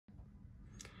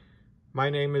My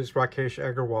name is Rakesh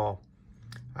Agarwal.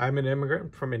 I'm an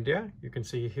immigrant from India. You can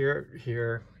see here.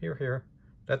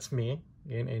 That's me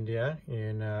in India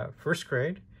in first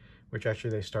grade, which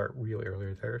actually they start really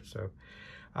earlier there. So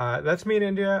that's me in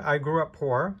India. I grew up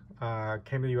poor,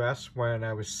 came to the US when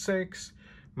I was 6.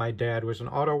 My dad was an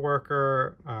auto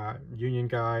worker, union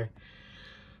guy.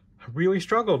 Really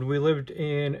struggled. We lived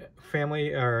in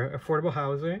family or affordable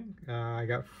housing. I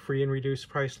got free and reduced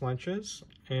price lunches,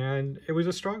 and it was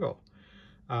a struggle.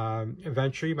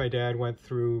 Eventually, my dad went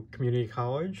through community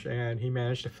college, and he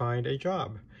managed to find a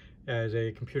job as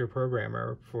a computer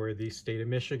programmer for the state of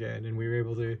Michigan, and we were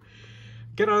able to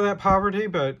get out of that poverty,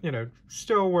 but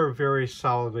still we're very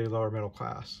solidly lower middle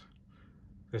class.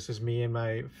 This is me and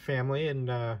my family in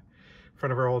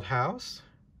front of our old house.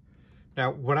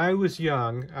 Now, when I was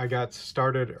young, I got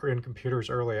started in computers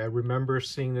early. I remember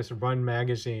seeing this Run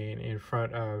magazine in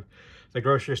front of the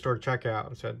grocery store checkout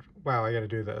and said, wow, I got to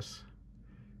do this.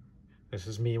 This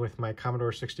is me with my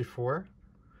Commodore 64.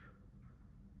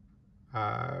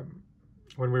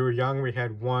 When we were young, we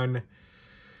had one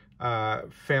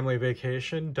family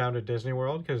vacation down to Disney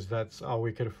World because that's all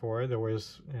we could afford. There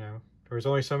was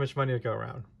only so much money to go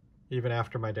around, even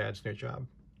after my dad's new job.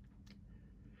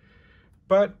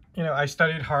 But, I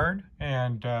studied hard,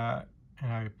 and I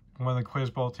won the quiz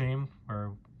bowl team,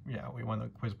 we won the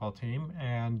quiz bowl team,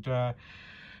 and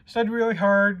studied really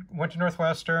hard, went to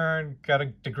Northwestern, got a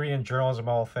degree in journalism,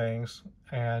 all things,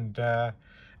 and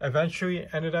eventually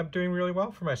ended up doing really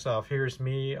well for myself. Here's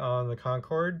me on the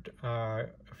Concorde a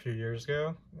few years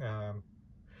ago, one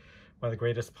of the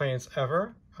greatest planes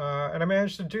ever, and I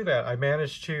managed to do that. I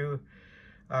managed to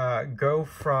go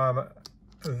from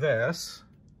this.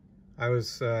 I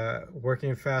was working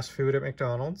in fast food at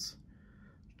McDonald's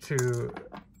to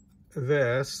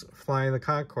this, flying the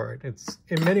Concorde. It's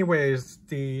in many ways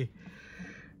the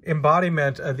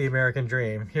embodiment of the American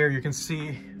dream. Here you can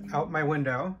see out my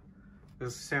window,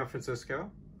 this is San Francisco,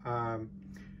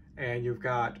 and you've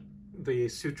got the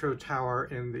Sutro Tower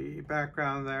in the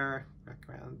background there,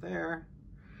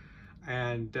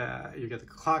 and you get the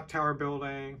Clock Tower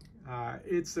building.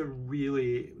 It's a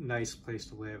really nice place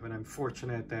to live, and I'm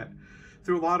fortunate that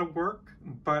through a lot of work,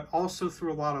 but also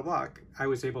through a lot of luck, I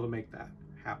was able to make that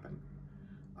happen.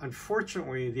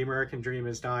 Unfortunately, the American dream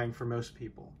is dying for most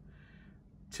people.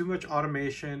 Too much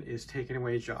automation is taking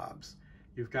away jobs.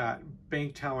 You've got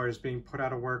bank tellers being put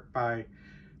out of work by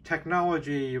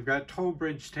technology. You've got toll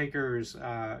bridge takers,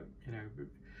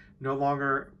 no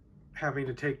longer having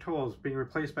to take tolls, being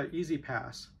replaced by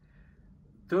E-ZPass.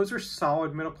 Those are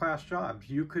solid middle-class jobs.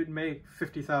 You could make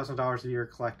 $50,000 a year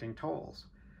collecting tolls.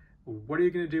 What are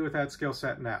you going to do with that skill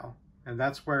set now? And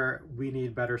that's where we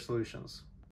need better solutions.